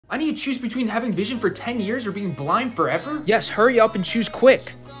I need to choose between having vision for 10 years or being blind forever? Yes, hurry up and choose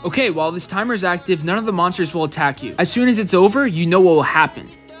quick. Okay, while this timer is active, none of the monsters will attack you. As soon as it's over, you know what will happen.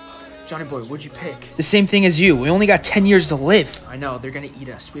 Johnny boy, what'd you pick? The same thing as you. We only got 10 years to live. I know, they're gonna eat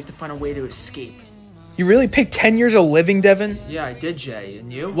us. We have to find a way to escape. You really picked 10 years of living, Devin? Yeah, I did, Jay.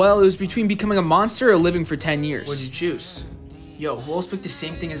 And you? Well, it was between becoming a monster or living for 10 years. What'd you choose? Yo, who else picked the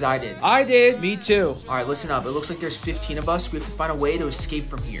same thing as I did? I did. Me too. Alright, listen up. It looks like there's 15 of us. We have to find a way to escape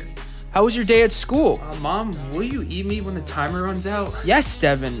from here. How was your day at school? Mom, will you eat me when the timer runs out? Yes,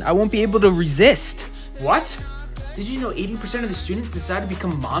 Devin. I won't be able to resist. What? Did you know 80% of the students decide to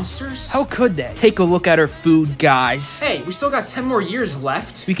become monsters? How could they? Take a look at our food, guys. Hey, we still got 10 more years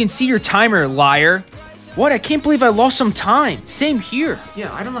left. We can see your timer, liar. What? I can't believe I lost some time. Same here.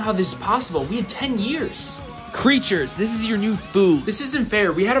 Yeah, I don't know how this is possible. We had 10 years. Creatures, this is your new food. This isn't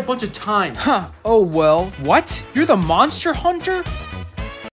fair. We had a bunch of time. Huh. Oh, well. What? You're the monster hunter?